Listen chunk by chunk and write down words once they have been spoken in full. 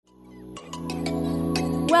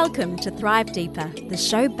Welcome to Thrive Deeper, the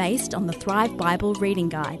show based on the Thrive Bible reading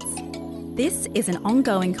guides. This is an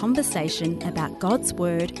ongoing conversation about God's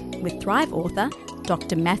Word with Thrive author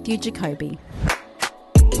Dr. Matthew Jacoby.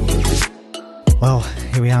 Well,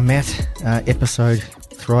 here we are, Matt. Episode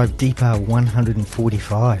Thrive Deeper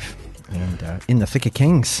 145, and in the thick of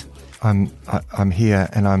Kings. I'm here,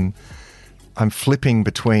 and I'm flipping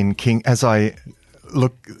between as I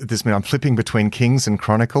look at this. I'm flipping between Kings and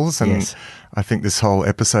Chronicles, and Yes. I think this whole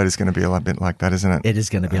episode is going to be a bit like that, isn't it? It is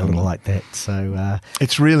going to be a little like that. So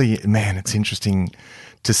it's really, it's interesting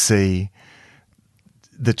to see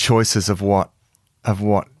the choices of what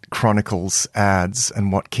Chronicles adds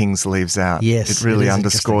and what Kings leaves out. Yes, it really it is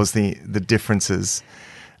underscores the differences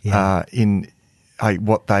Yeah. in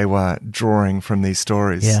what they were drawing from these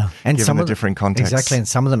stories. yeah, and given some the of different contexts. Exactly, and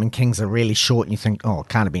some of them in Kings are really short, and you think, oh, it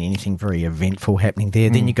can't have been anything very eventful happening there.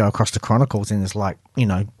 Then you go across to Chronicles, and there's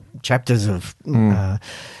chapters of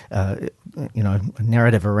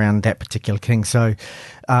narrative around that particular king. So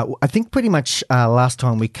I think pretty much last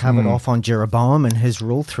time we covered off on Jeroboam and his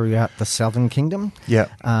rule throughout the southern kingdom. Yeah,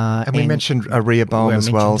 and we mentioned Rehoboam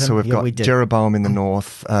as well. So we've got Jeroboam in the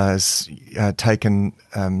north has taken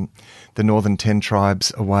the northern 10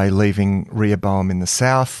 tribes away, leaving Rehoboam in the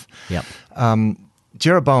south. Yep.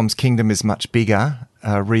 Jeroboam's kingdom is much bigger.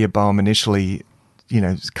 Rehoboam initially,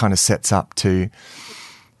 kind of sets up to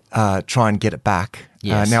try and get it back.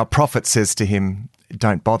 Yes. Now, a prophet says to him,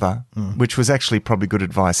 don't bother, which was actually probably good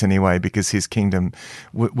advice anyway, because his kingdom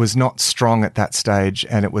was not strong at that stage,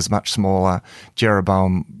 and it was much smaller.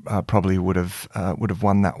 Jeroboam probably would have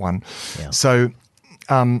won that one. Yeah. So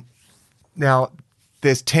now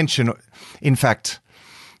there's tension. In fact,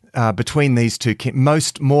 between these two,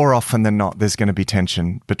 more often than not, there's going to be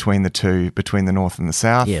tension between the two, between the north and the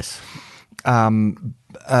south. Yes.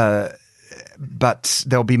 But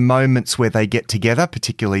there'll be moments where they get together,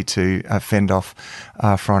 particularly to fend off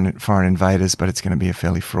foreign invaders, but it's going to be a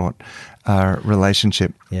fairly fraught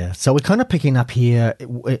relationship. Yeah, so we're kind of picking up here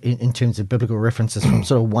in terms of biblical references from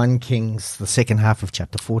sort of 1 Kings, the second half of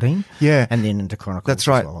chapter 14, Yeah. and then into Chronicles. That's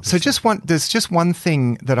right. As well, So there's just one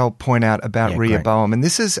thing that I'll point out about Rehoboam, and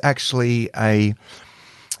this is actually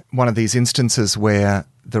one of these instances where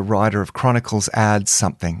the writer of Chronicles adds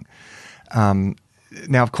something.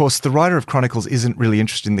 Now, of course, the writer of Chronicles isn't really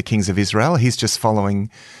interested in the kings of Israel. He's just following,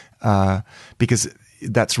 because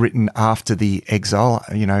that's written after the exile,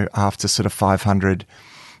 after sort of 500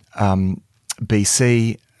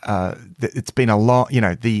 BC. It's been a long,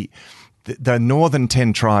 the northern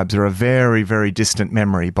 10 tribes are a very, very distant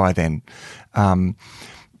memory by then. So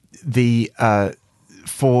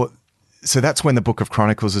that's when the book of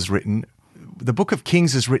Chronicles is written. The book of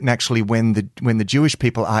Kings is written actually when the Jewish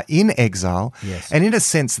people are in exile. Yes. And in a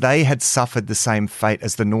sense, they had suffered the same fate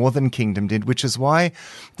as the northern kingdom did, which is why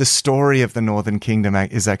the story of the northern kingdom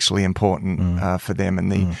is actually important for them,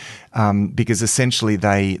 and because essentially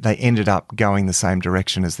they ended up going the same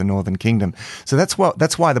direction as the northern kingdom. So that's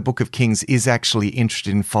why the book of Kings is actually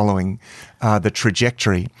interested in following the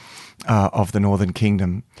trajectory of the northern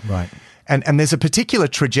kingdom. Right. And there's a particular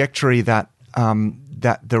trajectory that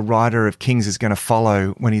the writer of Kings is going to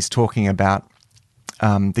follow when he's talking about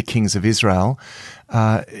the kings of Israel.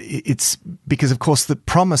 It's because, of course, the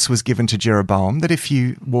promise was given to Jeroboam that if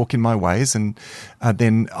you walk in my ways, and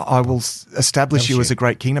then I will establish you as a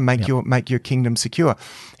great kingdom, make your kingdom secure.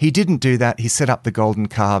 He didn't do that. He set up the golden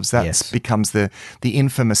calves. That becomes the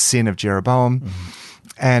infamous sin of Jeroboam.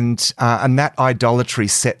 And that idolatry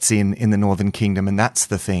sets in the northern kingdom, and that's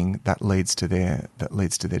the thing that leads to their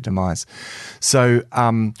demise. So,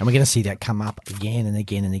 and we're going to see that come up again and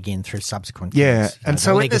again and again through subsequent. Yeah, kings, and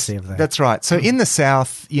so legacy of that. That's right. So in the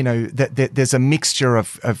south, there's a mixture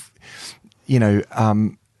of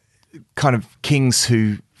kind of kings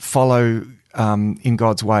who follow in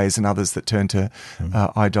God's ways, and others that turn to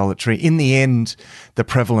idolatry. In the end, the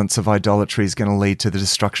prevalence of idolatry is going to lead to the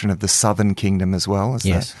destruction of the southern kingdom as well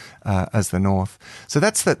as the north. So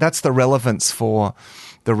that's the relevance for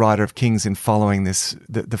the writer of Kings in following this,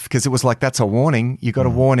 because it was like, that's a warning. You got a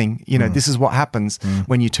warning. This is what happens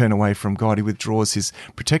when you turn away from God. He withdraws His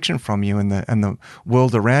protection from you, and the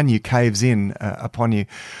world around you caves in upon you.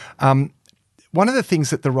 One of the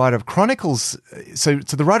things that the writer of Chronicles, so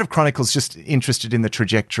the writer of Chronicles just interested in the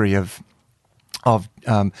trajectory of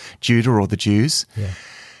Judah or the Jews. Yeah.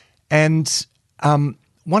 And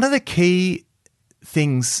one of the key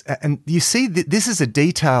things, and you see that this is a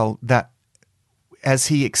detail that as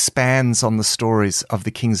he expands on the stories of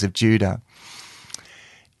the kings of Judah,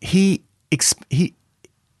 he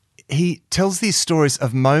tells these stories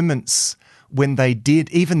of moments when they did,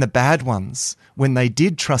 even the bad ones, when they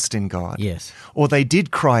did trust in God. Yes. Or they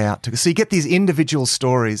did cry out to God. So you get these individual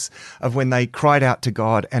stories of when they cried out to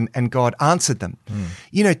God and God answered them.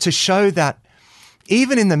 To show that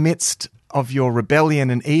even in the midst of your rebellion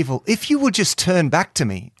and evil, if you will just turn back to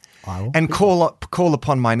me and call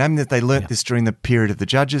upon my name, that they learnt this during the period of the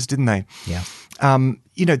Judges, didn't they? Yeah.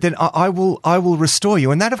 Then I will restore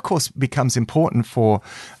you. And that, of course, becomes important for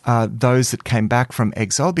those that came back from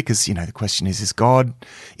exile, because, the question is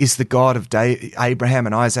the God of Abraham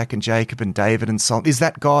and Isaac and Jacob and David and Solomon, is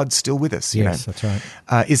that God still with us? Yes, that's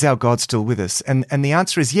right. Is our God still with us? And the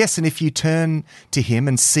answer is yes. And if you turn to him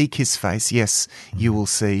and seek his face, yes, you will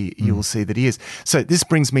see that he is. So this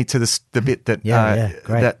brings me to the bit that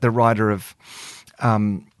that the writer of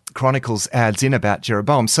Chronicles adds in about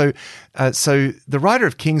Jeroboam. So the writer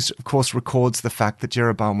of Kings, of course, records the fact that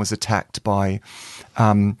Jeroboam was attacked by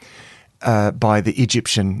the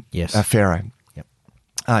Egyptian pharaoh,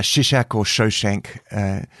 Shishak or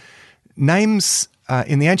Shoshank. Names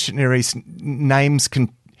in the ancient Near East, names can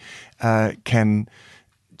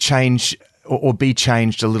change or be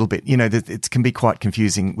changed a little bit. It can be quite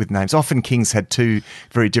confusing with names. Often kings had two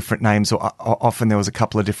very different names, or often there was a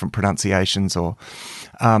couple of different pronunciations. Or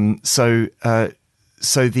so the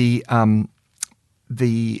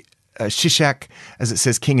Shishak, as it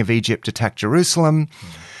says, king of Egypt, attacked Jerusalem.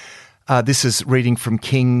 This is reading from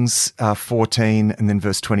Kings 14 and then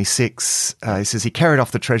verse 26. He says, he carried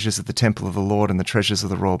off the treasures of the temple of the Lord and the treasures of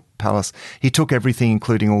the royal palace. He took everything,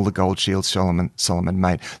 including all the gold shields Solomon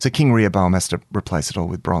made. So King Rehoboam has to replace it all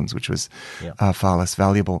with bronze, which was far less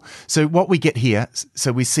valuable. So what we get here,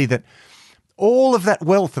 so we see that all of that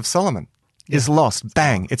wealth of Solomon is lost.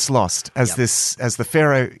 Bang, it's lost. As the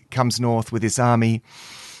Pharaoh comes north with his army,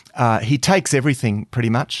 he takes everything pretty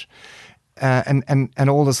much. And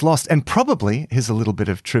all is lost. And probably, here's a little bit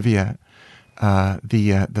of trivia.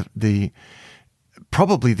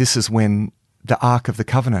 Probably this is when the Ark of the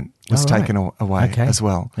Covenant was taken away as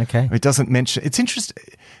well. Okay. It doesn't mention. It's interesting.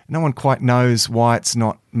 No one quite knows why it's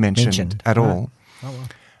not mentioned at all. Oh,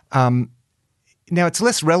 well. Now, it's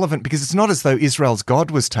less relevant because it's not as though Israel's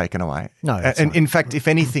God was taken away. No. And in fact, if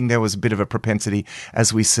anything, there was a bit of a propensity,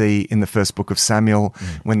 as we see in the first book of Samuel,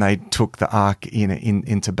 when they took the ark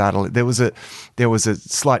into battle. There was a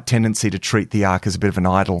slight tendency to treat the ark as a bit of an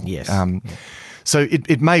idol. Yes. So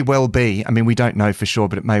it may well be. I mean, we don't know for sure,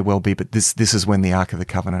 but it may well be. But this is when the Ark of the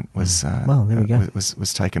Covenant was there we go.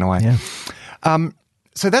 was taken away. Yeah.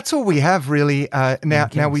 So that's all we have really.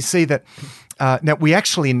 Now we see that. Now, we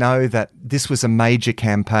actually know that this was a major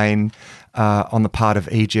campaign on the part of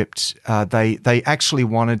Egypt. They actually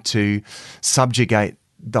wanted to subjugate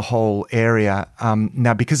the whole area.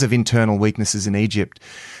 Now, because of internal weaknesses in Egypt,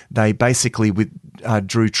 they basically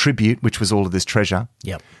drew tribute, which was all of this treasure.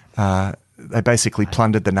 Yep. They basically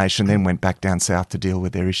plundered the nation, then went back down south to deal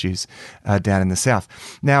with their issues down in the south.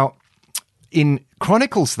 Now, in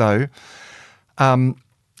Chronicles, though,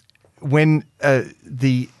 when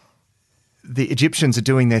the Egyptians are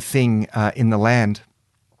doing their thing in the land,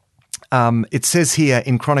 it says here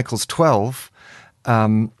in Chronicles 12,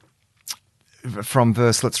 let's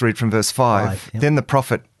read from verse 5. Yep. Then the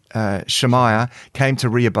prophet Shemaiah came to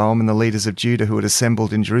Rehoboam and the leaders of Judah who had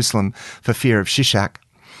assembled in Jerusalem for fear of Shishak,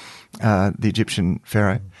 the Egyptian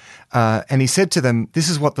pharaoh. And he said to them, this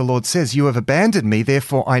is what the Lord says, you have abandoned me,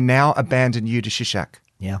 therefore I now abandon you to Shishak.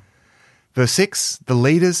 Yeah. Verse 6, the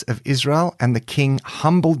leaders of Israel and the king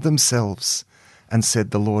humbled themselves and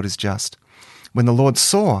said, the Lord is just. When the Lord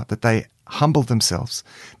saw that they humbled themselves,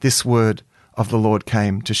 this word of the Lord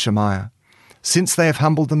came to Shemaiah. Since they have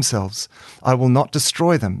humbled themselves, I will not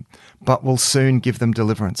destroy them, but will soon give them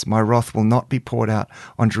deliverance. My wrath will not be poured out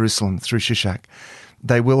on Jerusalem through Shishak.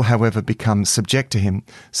 They will, however, become subject to him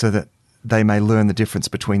so that they may learn the difference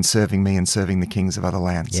between serving me and serving the kings of other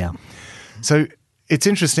lands. Yeah. So it's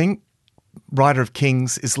interesting. Writer of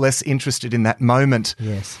Kings is less interested in that moment.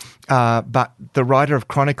 Yes. But the writer of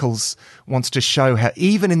Chronicles wants to show how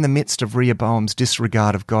even in the midst of Rehoboam's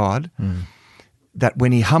disregard of God, that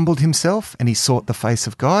when he humbled himself and he sought the face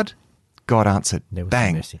of God, God answered. There was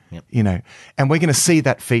bang. mercy. Yep. And we're going to see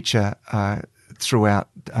that feature throughout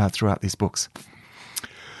these books.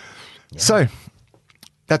 Yeah. So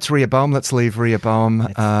that's Rehoboam. Let's leave Rehoboam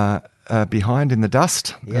behind in the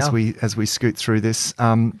dust as we scoot through this.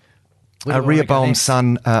 Rehoboam's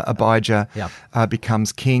son Abijah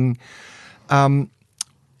becomes king.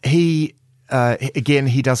 He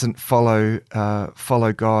doesn't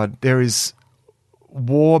follow God. There is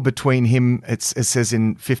war between him. It says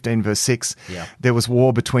in 15 verse 6, there was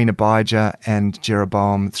war between Abijah and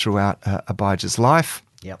Jeroboam throughout Abijah's life.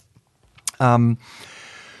 Yep.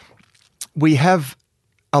 we have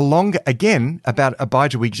a longer, again, about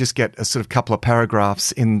Abijah, we just get a sort of couple of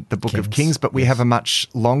paragraphs in the book of Kings, but we have a much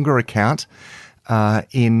longer account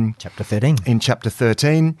in chapter 13. In chapter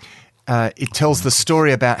 13. It tells the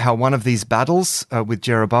story about how one of these battles with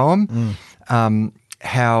Jeroboam,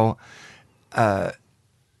 how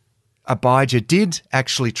Abijah did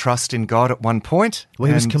actually trust in God at one point. Well,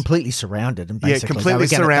 he was completely surrounded, and basically completely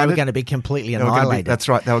surrounded. They were going to be completely annihilated. That's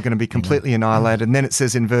right. They were going to be completely annihilated. And then it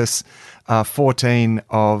says in verse 14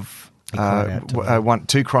 of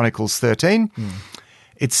 2 Chronicles 13,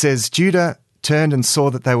 it says, Judah turned and saw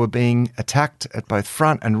that they were being attacked at both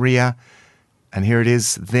front and rear. And here it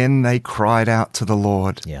is. Then they cried out to the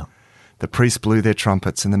Lord. Yeah. The priests blew their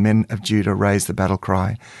trumpets, and the men of Judah raised the battle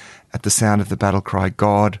cry. At the sound of the battle cry,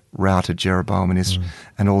 God routed Jeroboam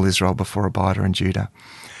and all Israel before Abijah and Judah.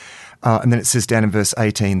 And then it says down in verse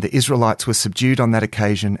 18, the Israelites were subdued on that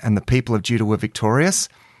occasion, and the people of Judah were victorious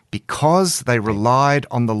because they relied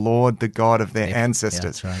on the Lord, the God of their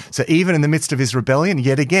ancestors. Yeah, that's right. So even in the midst of his rebellion,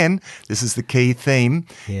 yet again, this is the key theme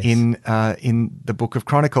in the book of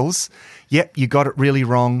Chronicles. Yep, you got it really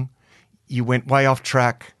wrong. You went way off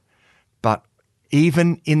track, but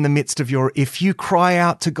even in the midst of if you cry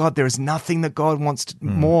out to God, there is nothing that God wants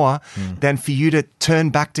more than for you to turn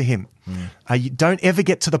back to him. You don't ever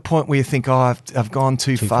get to the point where you think, oh, I've gone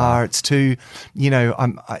too far. It's too,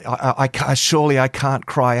 surely I can't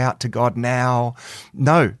cry out to God now.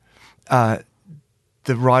 No, the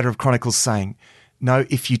writer of Chronicles saying, no,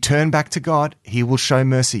 if you turn back to God, he will show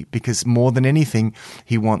mercy, because more than anything,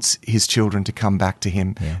 he wants his children to come back to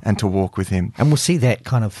him and to walk with him. And we'll see that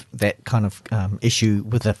kind of issue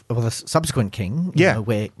with a subsequent king, you know,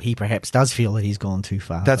 where he perhaps does feel that he's gone too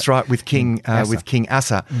far. That's right, with King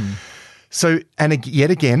Asa. So, and yet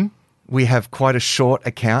again, we have quite a short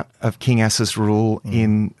account of King Asa's rule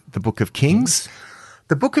in the Book of Kings.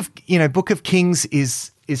 The Book of Kings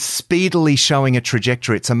is speedily showing a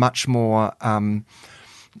trajectory. It's a much more,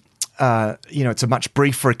 it's a much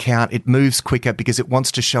briefer account. It moves quicker because it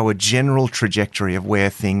wants to show a general trajectory of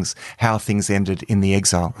how things ended in the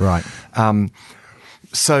exile. Right.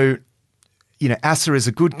 So, Asa is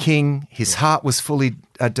a good king. His heart was fully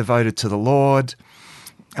devoted to the Lord.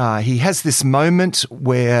 He has this moment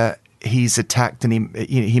where he's attacked, and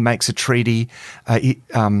he makes a treaty.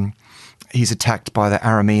 He's attacked by the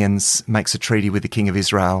Arameans, makes a treaty with the king of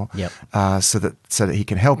Israel, so that he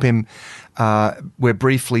can help him. We're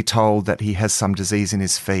briefly told that he has some disease in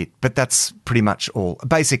his feet, but that's pretty much all.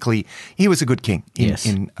 Basically, he was a good king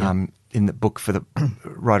in the book for the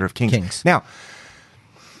writer of Kings. Now,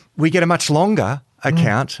 we get a much longer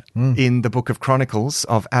account in the book of Chronicles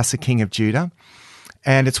of Asa, king of Judah.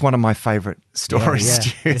 And it's one of my favorite stories.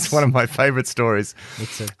 Yeah. It's one of my favorite stories.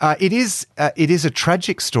 It is a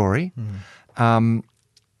tragic story.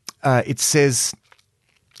 It says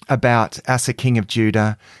about Asa, king of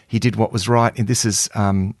Judah, he did what was right. And this is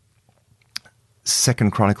 2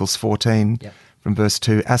 Chronicles 14. From verse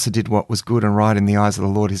 2, Asa did what was good and right in the eyes of the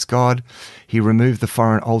Lord his God. He removed the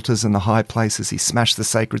foreign altars and the high places. He smashed the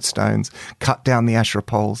sacred stones, cut down the Asherah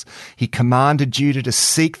poles. He commanded Judah to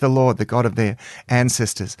seek the Lord, the God of their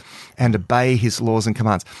ancestors, and obey his laws and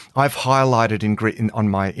commands. I've highlighted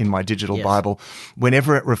in my digital Bible,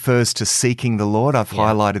 whenever it refers to seeking the Lord, I've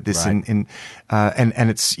highlighted this and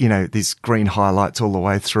it's, these green highlights all the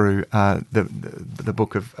way through the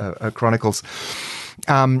book of Chronicles.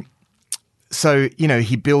 So,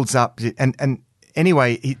 he builds up and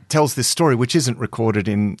anyway, he tells this story, which isn't recorded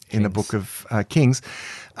in the book of Kings,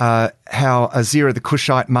 how Azirah the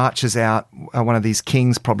Cushite marches out, one of these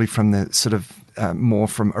kings, probably from the sort of more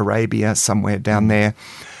from Arabia, somewhere down there,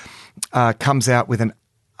 comes out with an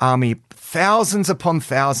army, thousands upon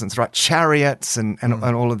thousands, right? Chariots and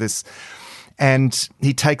all of this. And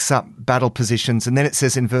he takes up battle positions. And then it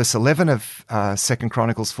says in verse 11 of 2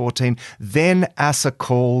 Chronicles 14, then Asa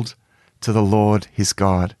called to the Lord his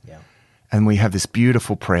God. And we have this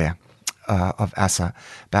beautiful prayer of Asa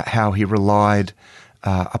about how he relied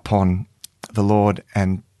upon the Lord,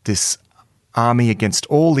 and this army against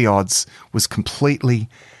all the odds was completely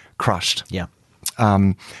crushed.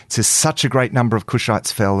 It says such a great number of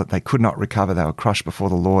Cushites fell that they could not recover. They were crushed before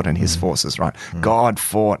the Lord and his forces, right? God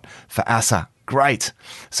fought for Asa. Great.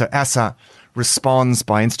 So Asa responds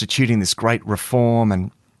by instituting this great reform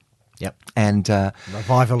and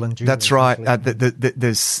revival in Judah. That's right.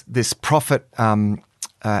 There's this prophet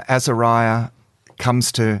Azariah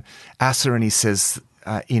comes to Asa and he says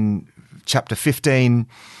in chapter 15,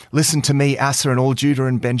 listen to me, Asa and all Judah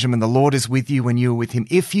and Benjamin, the Lord is with you when you are with him.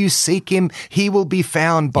 If you seek him, he will be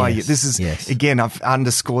found by you. This is, again, I've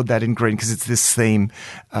underscored that in green because it's this theme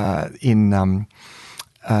in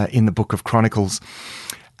in the book of Chronicles.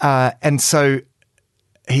 And so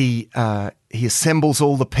he assembles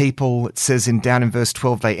all the people. It says down in verse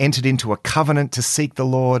 12, they entered into a covenant to seek the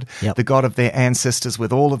Lord, the God of their ancestors,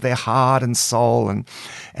 with all of their heart and soul. And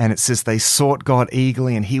it says they sought God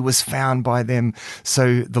eagerly, and he was found by them.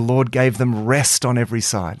 So the Lord gave them rest on every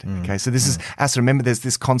side. Okay, so this is, as remember, there's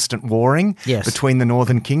this constant warring between the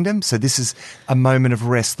northern kingdom. So this is a moment of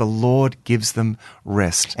rest. The Lord gives them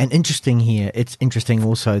rest. And interesting here, it's interesting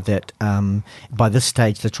also that by this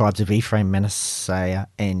stage, the tribes of Ephraim, Manasseh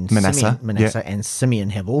and Simeon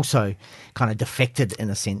have also kind of defected, in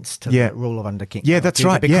a sense, to the rule of under King. That's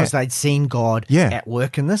right. Because they'd seen God at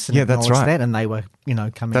work in this and acknowledged that, and they were,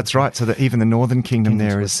 coming. That's right. So that even the northern kingdom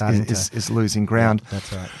there is losing ground. Yeah,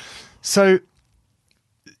 that's right. So,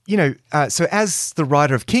 so as the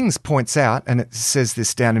writer of Kings points out, and it says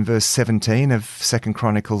this down in verse 17 of 2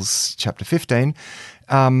 Chronicles chapter 15,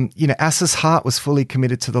 Asa's heart was fully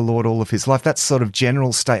committed to the Lord all of his life. That's sort of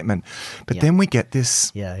general statement. But then we get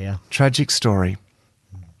this tragic story.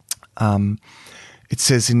 It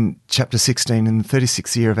says in chapter 16, in the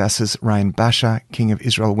 36th year of Asa's reign, Baasha, king of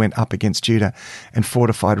Israel, went up against Judah and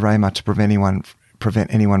fortified Ramah to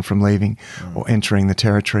prevent anyone from leaving or entering the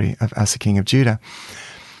territory of Asa, king of Judah.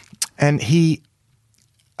 And he,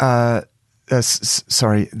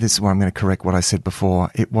 sorry, this is where I'm going to correct what I said before.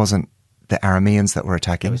 It wasn't the Arameans that were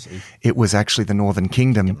attacking. It was actually the northern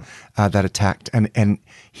kingdom that attacked. And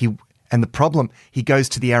the problem, he goes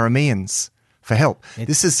to the Arameans for help.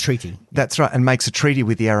 This is treaty. That's right, and makes a treaty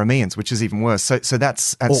with the Arameans, which is even worse. So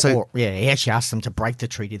that's he actually asked them to break the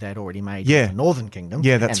treaty they'd already made with the Northern Kingdom.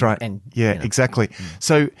 Yeah, that's right. Exactly.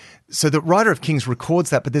 So the writer of Kings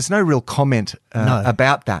records that, but there's no real comment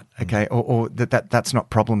about that. Okay, or that's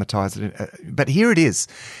not problematized. But here it is.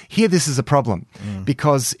 Here, this is a problem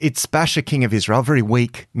because it's Baasha, king of Israel, very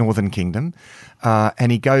weak Northern Kingdom,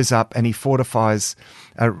 and he goes up and he fortifies.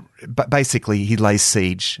 But basically, he lays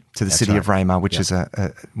siege to the city of Ramah, which is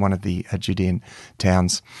one of the Judean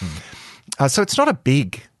towns. So it's not a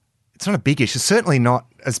big issue. Certainly not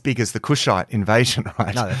as big as the Cushite invasion,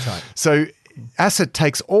 right? No, that's right. So Asa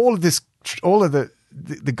takes all of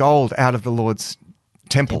the gold out of the Lord's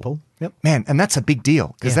temple. Yep. Man, and that's a big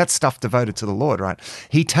deal because that's stuff devoted to the Lord, right?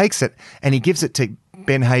 He takes it and he gives it to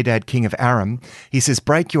Ben-Hadad, king of Aram. He says,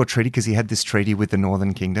 break your treaty, because he had this treaty with the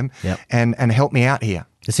northern kingdom, and help me out here.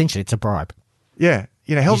 Essentially, it's a bribe. Yeah.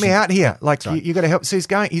 Help me out here. Like, you got to help. So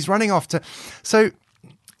he's running off to... So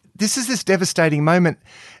this is this devastating moment,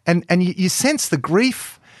 and you sense the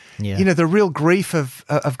grief, the real grief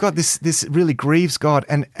of God. This really grieves God,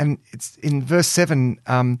 and it's in verse 7.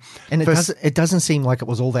 It doesn't seem like it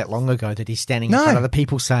was all that long ago that he's standing in front of the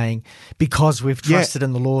people saying, because we've trusted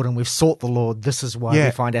in the Lord and we've sought the Lord, this is why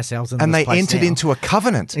we find ourselves in this place now. And they entered into a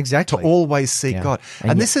covenant to always seek God.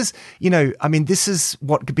 And this is, this is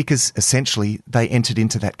what, because essentially they entered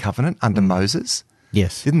into that covenant under Moses.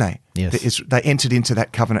 Yes. Didn't they? Yes. They entered into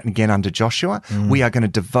that covenant again under Joshua. We are going to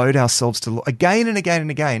devote ourselves to the Lord. Again and again and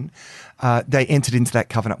again, they entered into that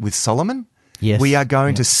covenant with Solomon. Yes. We are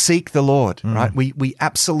going to seek the Lord, right? We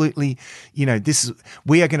absolutely, we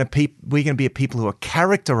are going to be a people who are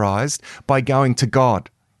characterized by going to God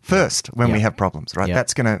first when we have problems, right?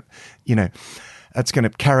 That's going to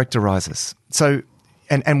characterize us. So,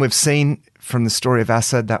 and we've seen from the story of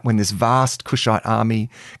Asa that when this vast Cushite army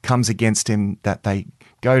comes against him, that they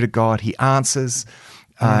go to God, he answers.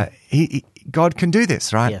 God can do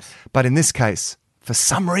this, right? Yes. But in this case, for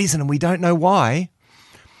some reason, and we don't know why,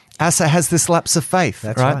 Asa has this lapse of faith.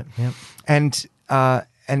 That's right. Yep.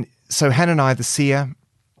 And so Hananiah the seer,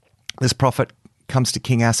 this prophet, comes to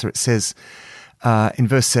King Asa. It says in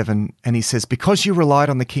verse 7, and he says, because you relied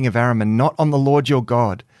on the king of Aram and not on the Lord your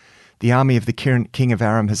God, the army of the king of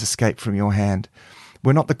Aram has escaped from your hand.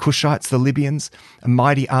 Were not the Cushites, the Libyans, a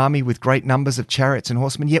mighty army with great numbers of chariots and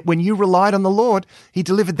horsemen? Yet when you relied on the Lord, he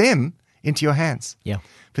delivered them into your hands. Yeah.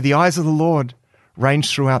 For the eyes of the Lord range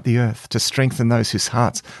throughout the earth to strengthen those whose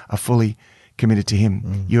hearts are fully committed to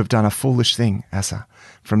him. You have done a foolish thing, Asa.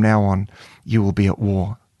 From now on, you will be at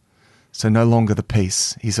war. So no longer the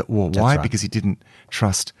peace. He's at war. Why? Right. Because he didn't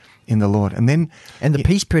trust in the Lord. And the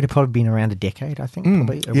peace period had probably been around a decade, I think.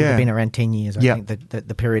 Probably it would have been around 10 years. I think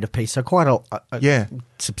the period of peace. So quite a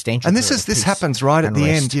substantial. And this happens right at the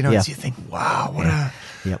end. As you think, wow,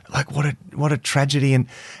 what a tragedy.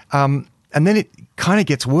 And then it kind of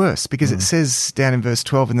gets worse because it says down in verse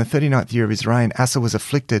 12, in the 39th year of his reign, Asa was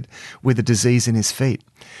afflicted with a disease in his feet.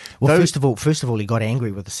 Well, first of all, he got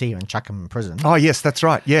angry with the seer and chucked him in prison. Oh, yes, that's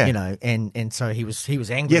right. Yeah, and so he was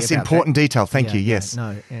angry. Yes, about important that. detail. Thank you. Yes,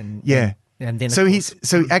 and then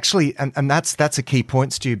actually, and that's a key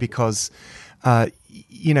point, Stu, because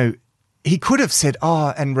he could have said,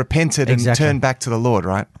 and repented and turned back to the Lord,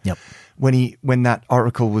 right? Yep. When that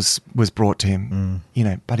oracle was brought to him,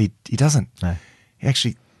 but he doesn't. No. He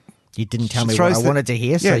actually... You didn't tell me what I wanted to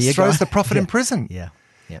hear, so you throws the prophet in prison. Yeah.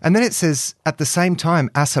 Yep. And then it says, at the same time,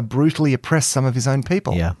 Asa brutally oppressed some of his own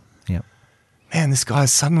people. Yeah. Yeah. Man, this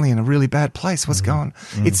guy's suddenly in a really bad place. What's going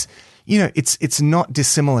on? It's not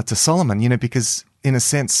dissimilar to Solomon, because in a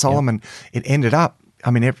sense, Solomon, it ended up,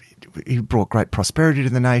 he brought great prosperity to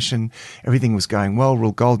the nation. Everything was going well,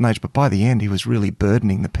 real golden age. But by the end, he was really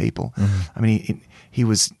burdening the people. He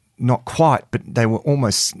was not quite, but they were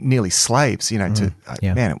almost nearly slaves, man,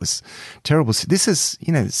 it was terrible. So this is,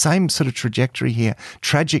 the same sort of trajectory here,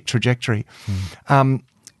 tragic trajectory. And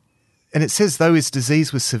it says, though his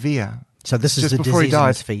disease was severe. So this is just the before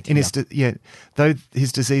disease he died, in his feet. Though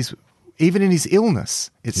his disease, even in his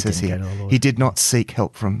illness, it says here, he did not seek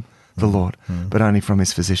help from the Lord, but only from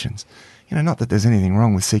his physicians. Not that there's anything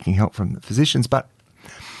wrong with seeking help from the physicians, but,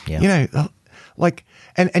 and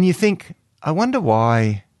you think, I wonder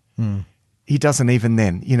why he doesn't even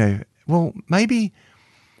then, well, maybe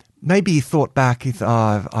he thought back,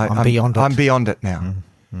 I'm beyond it now.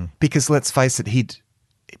 Because let's face it, he'd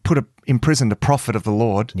imprisoned a prophet of the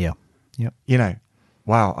Lord. Yeah. Yep.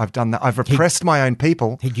 Wow, I've done that. I've oppressed my own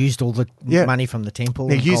people. He'd used all the money from the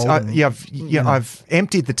temple. I've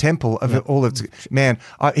emptied the temple of all its. Man,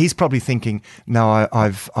 he's probably thinking, no,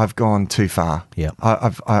 I've gone too far. Yeah,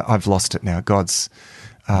 I've lost it now. God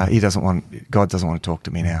doesn't want to talk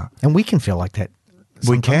to me now. And we can feel like that.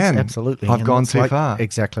 We can, absolutely. I've gone too far.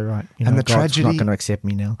 Exactly right. And the tragedy, God's not going to accept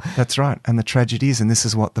me now. That's right. And the tragedy is, and this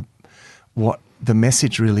is what the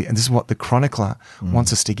message really, and this is what the chronicler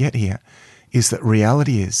wants us to get here, is that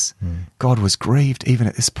reality is God was grieved even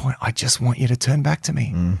at this point. I just want you to turn back to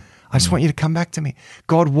me. I just want you to come back to me.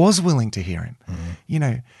 God was willing to hear him,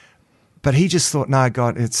 but he just thought, no,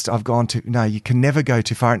 God, you can never go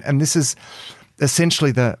too far. And this is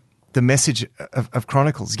essentially the message of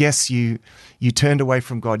Chronicles. Yes, you turned away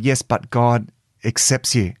from God. Yes, but God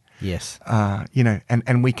accepts you. Yes.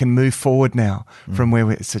 And we can move forward now from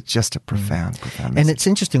where it's just a profound message. And it's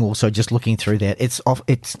interesting also just looking through that. It's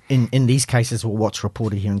in these cases, or what's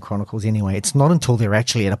reported here in Chronicles anyway, it's not until they're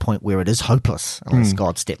actually at a point where it is hopeless unless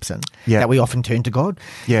God steps in that we often turn to God.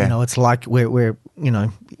 Yeah. It's like we're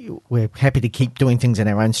happy to keep doing things in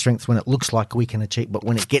our own strength when it looks like we can achieve, but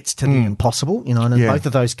when it gets to the impossible, and in both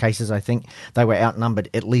of those cases, I think they were outnumbered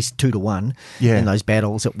at least 2-1 in those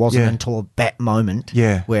battles. It wasn't until that moment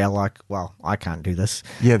where I can't do this.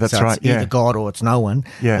 Yeah, that's right. It's either God or it's no one.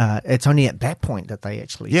 Yeah. It's only at that point that they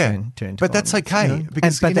actually turn to But God. that's okay,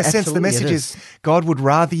 because in a sense the message is God would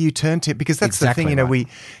rather you turn to, because that's the thing, right.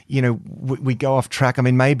 we go off track.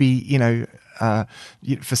 Maybe,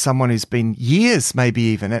 for someone who's been years, maybe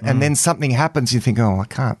even, and then something happens, you think, I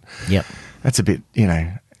can't. Yep. That's a bit,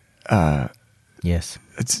 yes.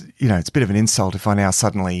 It's, it's a bit of an insult if I now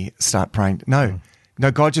suddenly start praying. No,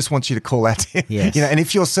 God just wants you to call out to him. Yes. And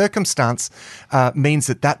if your circumstance means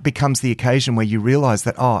that becomes the occasion where you realize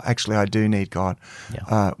that, actually I do need God.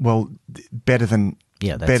 Yeah. Better than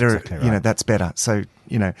that's better, exactly right. That's better. So,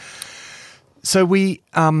 so we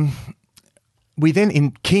then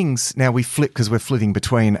in Kings, now we flip, because we're flitting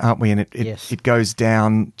between, aren't we? And it goes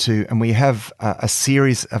down to, and we have a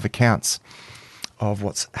series of accounts of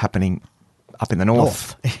what's happening up in the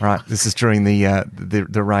north. Right. This is during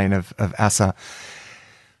the reign of Asa.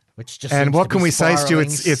 Which just and what can we say, Stu?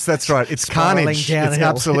 It's that's right. It's carnage. Downhill. It's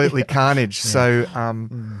absolutely carnage. So,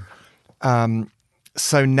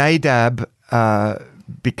 so Nadab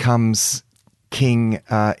becomes king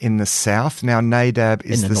in the south. Now Nadab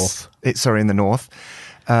is in the north.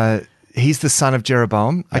 He's the son of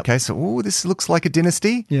Jeroboam. Yep. Okay, so this looks like a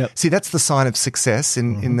dynasty. Yep. See, that's the sign of success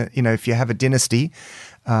in the if you have a dynasty,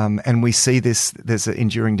 and we see this. There's an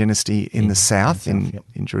enduring dynasty in the south, in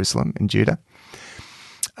Jerusalem, in Judah.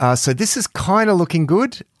 So this is kind of looking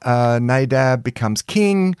good. Nadab becomes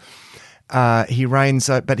king. He reigns,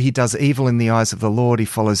 but he does evil in the eyes of the Lord. He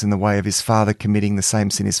follows in the way of his father, committing the same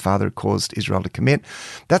sin his father had caused Israel to commit.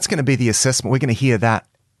 That's going to be the assessment. We're going to hear that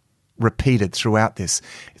repeated throughout this.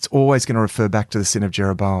 It's always going to refer back to the sin of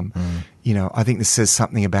Jeroboam. I think this says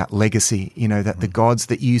something about legacy, that the gods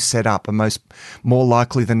that you set up are more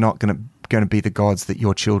likely than not going to be the gods that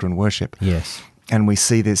your children worship. Yes. And we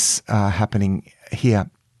see this happening here.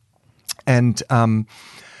 And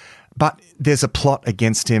but there's a plot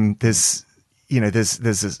against him. There's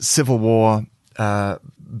a civil war.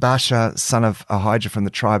 Baasha, son of Ahijah from the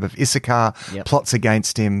tribe of Issachar, plots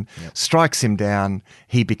against him, strikes him down.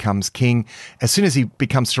 He becomes king. As soon as he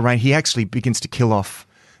becomes to reign, he actually begins to kill off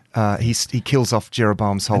he kills off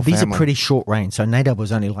Jeroboam's whole family. These are pretty short reigns. So Nadab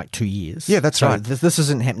was only like 2 years. Yeah, that's right. This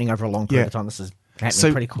isn't happening over a long period of time. This is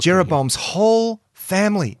happening pretty quickly. Jeroboam's whole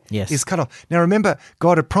family is cut off. Now remember,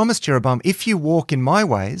 God had promised Jeroboam, if you walk in my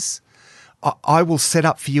ways, I will set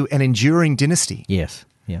up for you an enduring dynasty. Yes.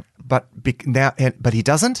 Yeah. But he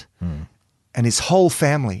doesn't, and his whole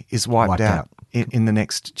family is wiped out. In the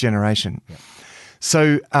next generation. Yeah.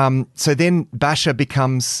 So then Baasha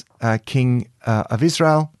becomes king of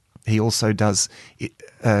Israel. He also does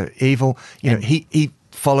evil. He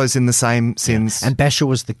follows in the same sins. Yeah. And Baasha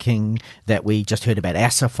was the king that we just heard about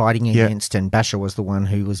Asa fighting against, and Baasha was the one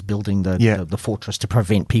who was building the fortress to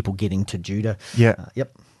prevent people getting to Judah. Yeah.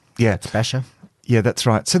 Yeah. It's Baasha. Yeah, that's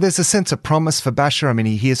right. So there's a sense of promise for Baasha. I mean,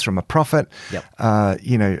 he hears from a prophet,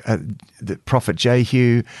 the prophet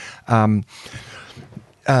Jehu. But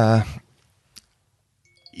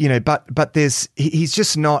he's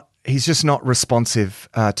just not responsive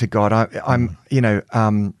to God.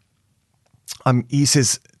 He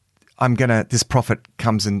says, this prophet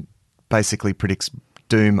comes and basically predicts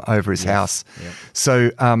doom over his house. Yep.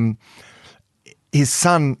 So his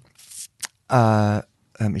son,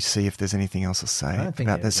 let me see if there's anything else to say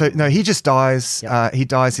about this. So no, he just dies. Yep. He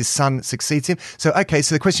dies. His son succeeds him. So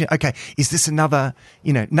so the question, is this another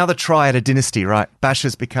triad dynasty, right?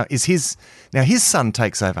 Baasha's become his son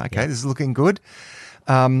takes over. Okay, This is looking good.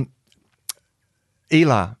 Elah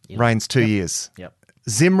reigns 2 years. Yep.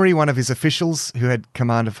 Zimri, one of his officials who had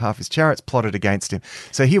command of half his chariots, plotted against him.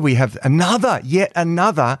 So here we have yet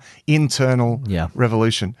another internal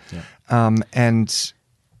revolution. Yep.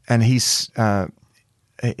 And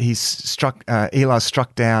he's struck. Elah's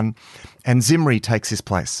struck down, and Zimri takes his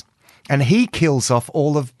place, and he kills off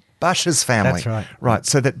all of Baasha's family. That's right. Right,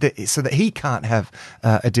 so that he can't have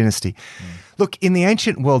a dynasty. Look, in the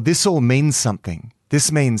ancient world, this all means something.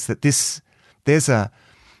 This means that this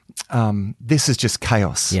is just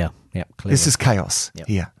chaos. Yeah. Clearly. This is chaos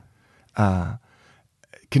here.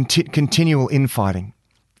 Continual infighting.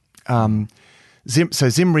 So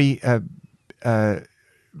Zimri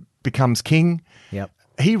becomes king. Yep.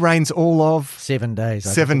 He reigns all of 7 days.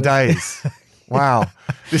 7 days. Wow,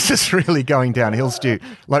 this is really going downhill, Stu.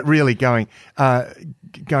 Like really going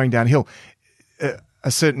downhill.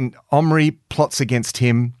 A certain Omri plots against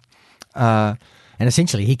him. And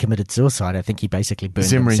essentially, he committed suicide. I think he basically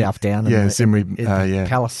burned himself down. Zimri in the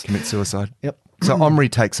palace. Commits suicide. Yep. So Omri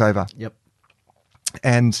takes over. Yep.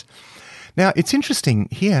 And now it's interesting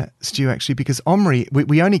here, Stu, actually, because Omri,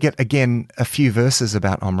 we only get again a few verses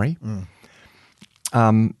about Omri.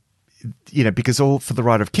 Because all for the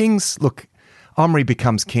right of kings. Look, Omri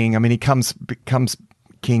becomes king. I mean, he becomes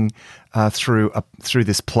king through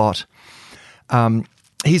this plot.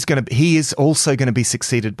 He is also going to be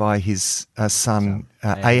succeeded by his son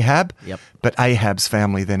Ahab. Yep. But Ahab's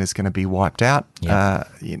family then is going to be wiped out. Yep.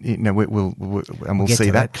 We'll see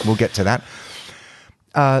that. We'll get to that.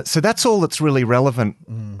 So that's all that's really relevant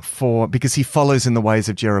because he follows in the ways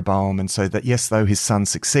of Jeroboam, and so that though his son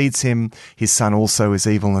succeeds him, his son also is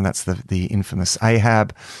evil, and that's the infamous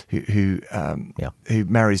Ahab who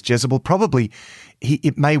marries Jezebel. Probably,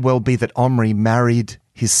 it may well be that Omri married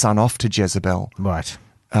his son off to Jezebel. Right.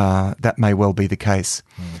 That may well be the case.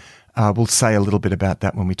 We'll say a little bit about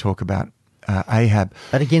that when we talk about Ahab.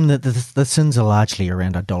 But again, the sins are largely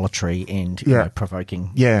around idolatry and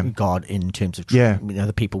provoking God in terms of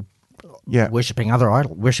the people worshipping other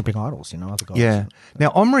idols, other gods. Yeah.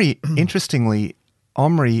 Now, Omri, interestingly,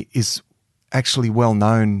 is actually well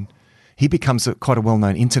known. He becomes quite a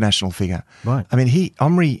well-known international figure. Right. I mean,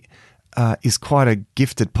 Omri is quite a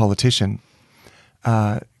gifted politician,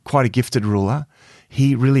 quite a gifted ruler.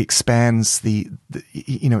 He really expands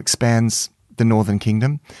expands the northern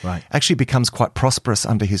kingdom. Right. Actually becomes quite prosperous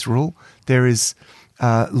under his rule. There is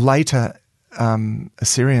later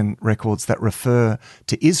Assyrian records that refer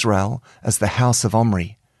to Israel as the house of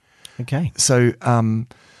Omri. Okay. So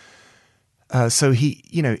he,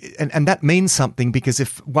 and that means something, because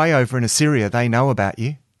if way over in Assyria they know about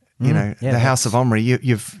you, the house of Omri,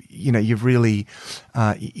 you've really,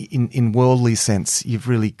 in worldly sense, you've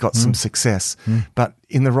really got some success. But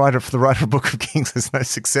for the writer of Book of Kings, there's no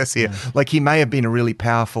success here. Like, he may have been a really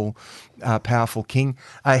powerful king.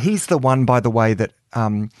 He's the one, by the way, that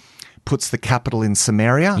puts the capital in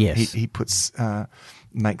Samaria. Yes. He puts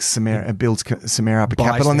makes Samaria, builds Samaria up a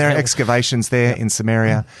capital, and there are excavations there in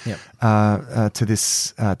Samaria to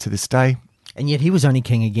this day. And yet he was only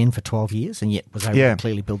king again for 12 years, and yet was able to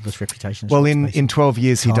clearly build this reputation. Well, in 12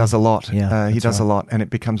 years he does a lot. He does a lot, and it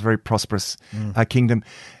becomes a very prosperous kingdom.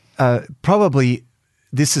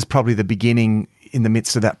 This is probably the beginning in the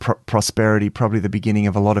midst of that prosperity, probably the beginning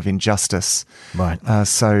of a lot of injustice. Right.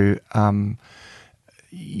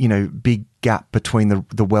 Big gap between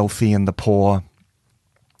the wealthy and the poor.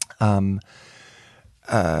 The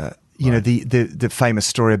famous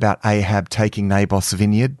story about Ahab taking Naboth's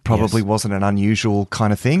vineyard probably wasn't an unusual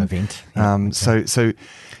kind of thing. Event. So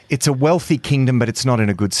it's a wealthy kingdom, but it's not in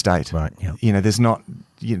a good state. Right. Yeah.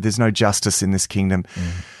 There's no justice in this kingdom.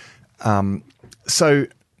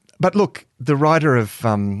 But look, the writer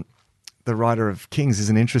of Kings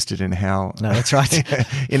isn't interested in how that's right.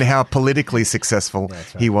 in how politically successful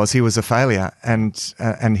he was. He was a failure, and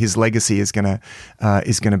his legacy is going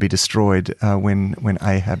to be destroyed when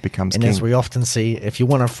Ahab becomes king. And as we often see, if you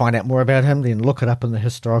want to find out more about him, then look it up in the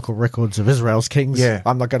historical records of Israel's kings. Yeah.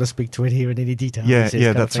 I'm not going to speak to it here in any detail.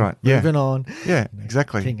 Yeah, that's right. Moving on. Yeah,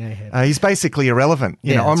 exactly. King Ahab. He's basically irrelevant.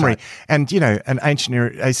 Omri, right. and an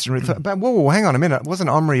ancient but whoa, hang on a minute. Wasn't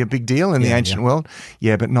Omri a big deal in the ancient world?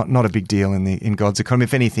 Yeah, but not a big deal in God's economy.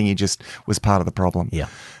 If anything, he just was part of the problem. Yeah.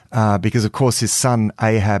 Because of course his son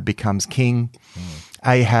Ahab becomes king.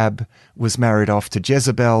 Ahab was married off to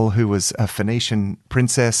Jezebel, who was a Phoenician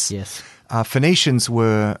princess. Yes. Phoenicians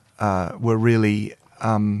were really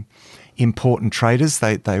important traders.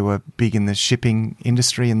 They were big in the shipping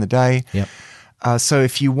industry in the day. Yep. So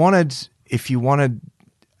if you wanted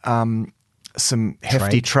some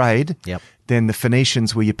hefty trade, then the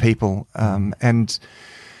Phoenicians were your people. And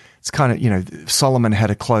it's kind of, Solomon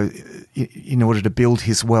had in order to build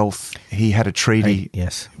his wealth, he had a treaty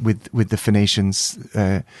with the Phoenicians,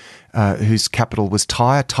 whose capital was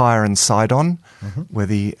Tyre and Sidon, were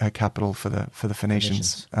the capital for the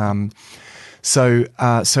Phoenicians.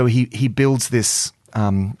 So he builds this.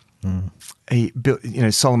 Solomon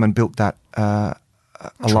built that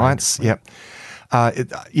alliance. Right. Yep.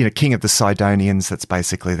 King of the Sidonians, that's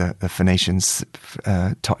basically the Phoenicians.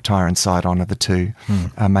 Tyre and Sidon are the two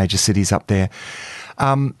major cities up there.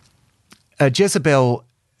 Jezebel,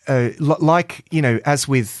 as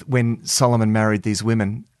with when Solomon married these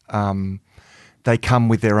women, they come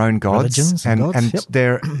with their own gods. Religions and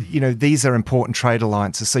they're, these are important trade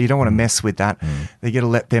alliances, so you don't want to mess with that. They got to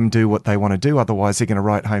let them do what they want to do, otherwise they're going to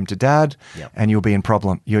write home to dad, and you'll be in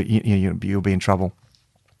problem. You'll be in trouble.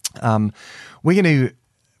 We're going to,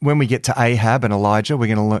 when we get to Ahab and Elijah,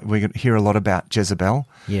 we're going to hear a lot about Jezebel.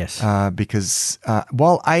 Yes. Because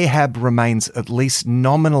while Ahab remains at least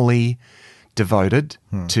nominally devoted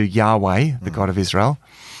to Yahweh, the God of Israel,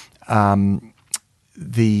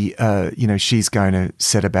 she's going to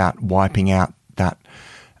set about wiping out that,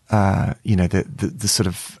 the sort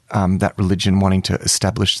of that religion, wanting to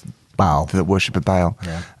establish Baal, the worship of Baal,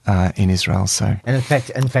 in Israel. So, and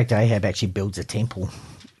in fact, Ahab actually builds a temple.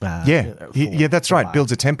 That's right. Baal.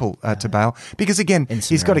 Builds a temple to Baal, because again,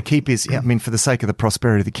 he's got to keep his. For the sake of the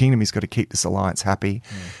prosperity of the kingdom, he's got to keep this alliance happy.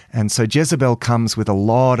 And so Jezebel comes with a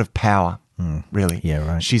lot of power. Really, yeah,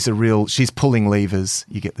 right. She's pulling levers.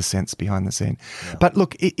 You get the sense behind the scene. Yeah. But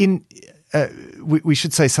look, we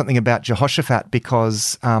should say something about Jehoshaphat,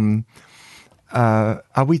 because are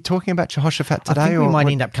we talking about Jehoshaphat today? I think we might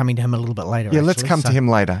end up coming to him a little bit later. Yeah, let's come to him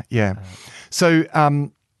later. Yeah.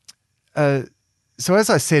 So as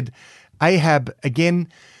I said, Ahab,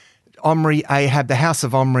 again, Ahab, the house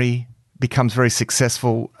of Omri becomes very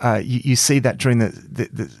successful. You see that during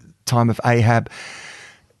the time of Ahab.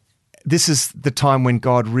 This is the time when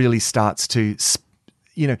God really starts to,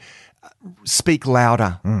 speak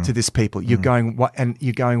louder to this people. You're going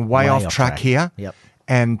way off track here. Yep.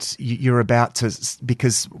 And you're about to,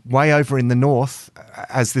 because way over in the north,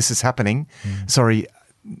 as this is happening,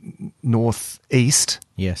 northeast.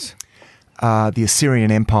 Yes. The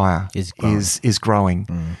Assyrian Empire is growing,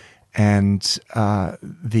 and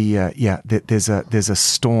there's a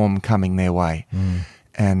storm coming their way,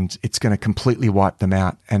 and it's going to completely wipe them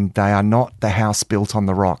out. And they are not the house built on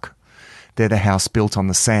the rock; they're the house built on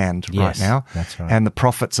the sand right now. That's right. And the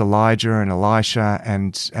prophets Elijah and Elisha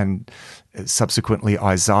and subsequently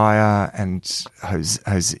Isaiah and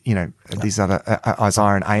these other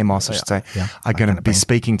Isaiah and Amos, I should say, are going to be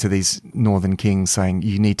speaking to these northern kings, saying,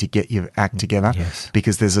 "You need to get your act together,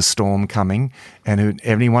 because there's a storm coming, and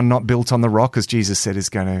anyone not built on the rock, as Jesus said, is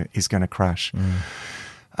going to crash."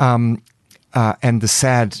 And the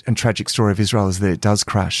sad and tragic story of Israel is that it does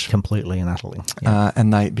crash completely and utterly,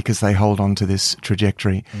 because they hold on to this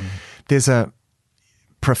trajectory. There's a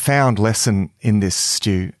profound lesson in this,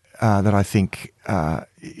 Stu, that I think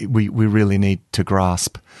we really need to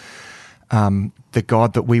grasp. The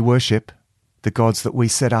God that we worship, the gods that we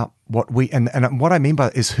set up, and what I mean by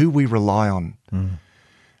it is who we rely on.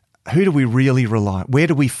 Who do we really rely on? Where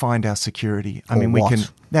do we find our security? We can,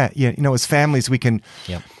 as families, we can,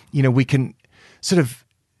 we can sort of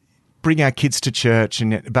bring our kids to church,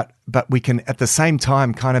 but we can at the same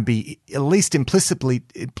time kind of be at least implicitly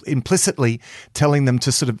telling them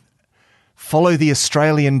to sort of follow the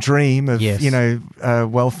Australian dream of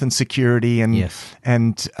wealth and security and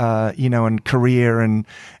and career and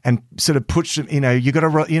sort of push you got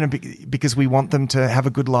to because we want them to have a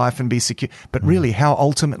good life and be secure. But really, how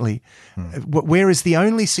ultimately, where is the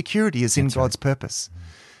only security is in God's purpose,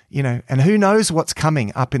 and who knows what's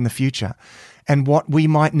coming up in the future. And what we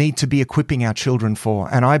might need to be equipping our children for.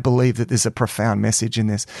 And I believe that there's a profound message in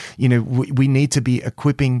this. We need to be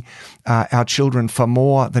equipping our children for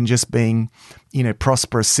more than just being,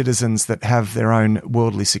 prosperous citizens that have their own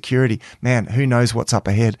worldly security. Man, who knows what's up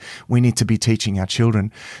ahead? We need to be teaching our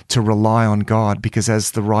children to rely on God, because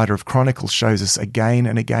as the writer of Chronicles shows us again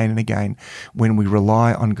and again and again, when we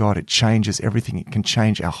rely on God, it changes everything. It can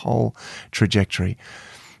change our whole trajectory.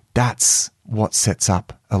 That's what sets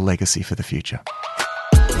up a legacy for the future.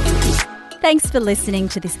 Thanks for listening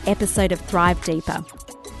to this episode of Thrive Deeper.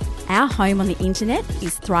 Our home on the internet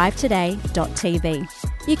is thrivetoday.tv.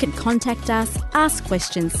 You can contact us, ask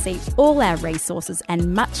questions, see all our resources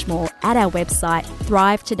and much more at our website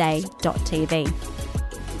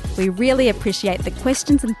thrivetoday.tv. We really appreciate the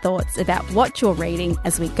questions and thoughts about what you're reading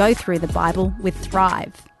as we go through the Bible with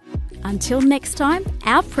Thrive. Until next time,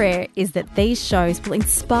 our prayer is that these shows will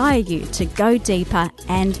inspire you to go deeper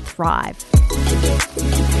and thrive.